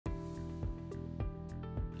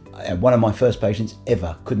One of my first patients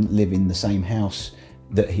ever couldn't live in the same house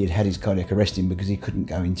that he had his cardiac arrest in because he couldn't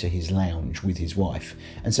go into his lounge with his wife.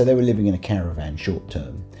 And so they were living in a caravan short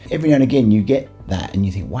term. Every now and again you get that and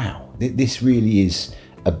you think, wow, this really is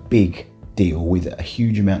a big deal with a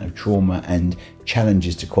huge amount of trauma and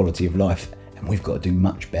challenges to quality of life, and we've got to do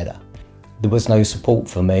much better. There was no support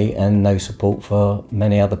for me and no support for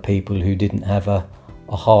many other people who didn't have a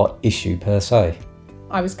heart issue per se.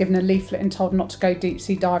 I was given a leaflet and told not to go deep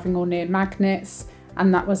sea diving or near magnets,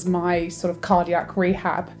 and that was my sort of cardiac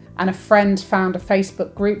rehab. And a friend found a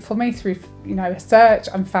Facebook group for me through a search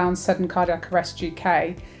and found Sudden Cardiac Arrest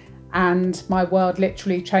UK, and my world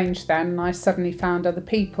literally changed then, and I suddenly found other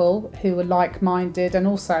people who were like-minded, and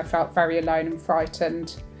also I felt very alone and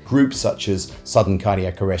frightened. Groups such as Sudden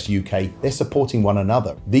Cardiac Arrest UK, they're supporting one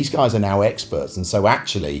another. These guys are now experts, and so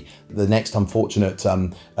actually the next unfortunate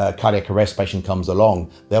cardiac arrest patient comes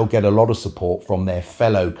along, they'll get a lot of support from their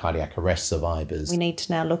fellow cardiac arrest survivors. We need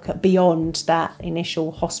to now look at beyond that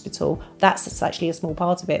initial hospital. That's actually a small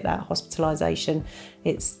part of it, that hospitalisation.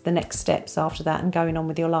 It's the next steps after that and going on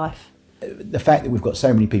with your life. The fact that we've got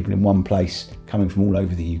so many people in one place coming from all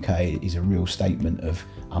over the UK is a real statement of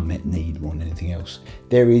unmet need more than anything else.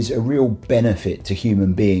 There is a real benefit to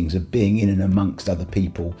human beings of being in and amongst other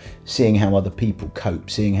people, seeing how other people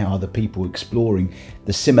cope, seeing how other people exploring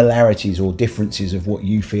the similarities or differences of what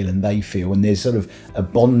you feel and they feel, and there's sort of a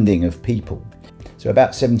bonding of people. So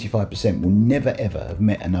about 75% will never ever have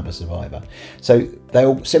met another survivor. So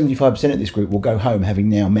 75% of this group will go home having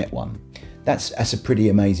now met one. That's a pretty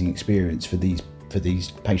amazing experience for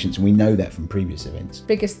these patients, and we know that from previous events.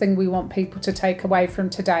 Biggest thing we want people to take away from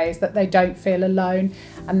today is that they don't feel alone,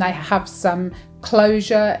 and they have some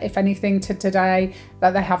closure, if anything, to today,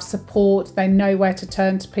 that they have support, they know where to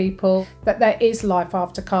turn to people, that there is life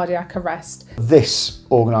after cardiac arrest. This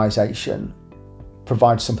organisation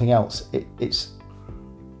provides something else. It's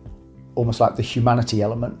almost like the humanity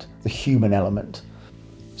element, the human element.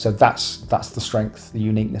 So that's the strength, the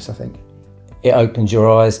uniqueness, I think. It opens your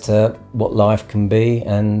eyes to what life can be,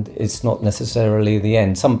 and it's not necessarily the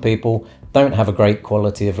end. Some people don't have a great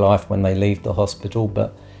quality of life when they leave the hospital,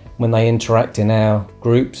 but when they interact in our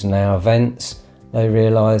groups and our events, they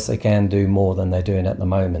realise they can do more than they're doing at the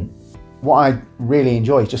moment. What I really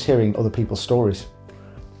enjoy is just hearing other people's stories.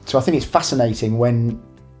 So I think it's fascinating when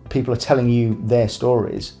people are telling you their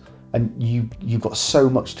stories, and you've got so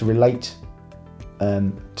much to relate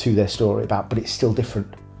to their story about, but it's still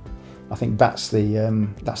different. I think that's the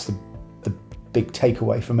big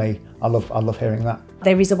takeaway for me. I love hearing that.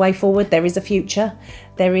 There is a way forward, there is a future.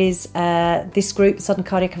 There is this group, Sudden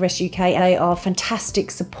Cardiac Arrest UK, they are a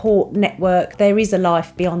fantastic support network. There is a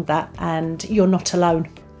life beyond that, and you're not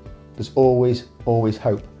alone. There's always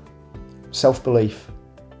hope. Self-belief.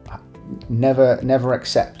 Never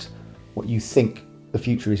accept what you think the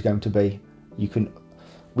future is going to be.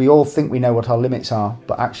 We all think we know what our limits are,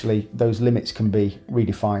 but actually those limits can be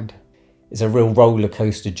redefined. It's a real roller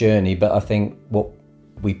coaster journey, but I think what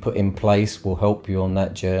we put in place will help you on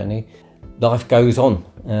that journey. Life goes on.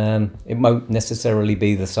 It won't necessarily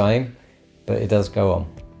be the same, but it does go on.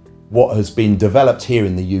 What has been developed here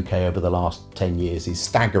in the UK over the last 10 years is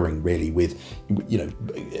staggering, really, with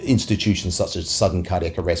institutions such as Sudden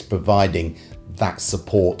Cardiac Arrest providing that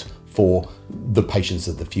support for the patients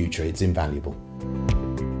of the future. It's invaluable.